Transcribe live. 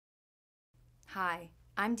Hi,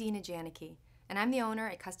 I'm Dina Janicki, and I'm the owner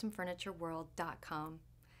at CustomFurnitureWorld.com.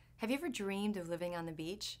 Have you ever dreamed of living on the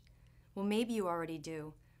beach? Well, maybe you already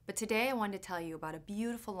do, but today I wanted to tell you about a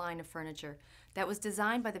beautiful line of furniture that was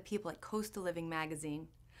designed by the people at Coastal Living magazine.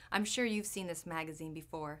 I'm sure you've seen this magazine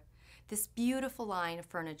before. This beautiful line of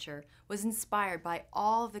furniture was inspired by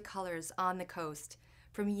all of the colors on the coast,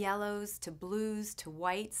 from yellows to blues to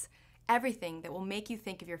whites, everything that will make you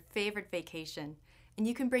think of your favorite vacation. And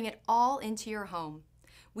you can bring it all into your home.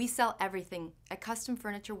 We sell everything at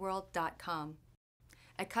CustomFurnitureWorld.com.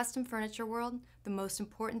 At Custom Furniture World, the most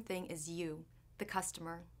important thing is you, the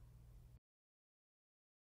customer.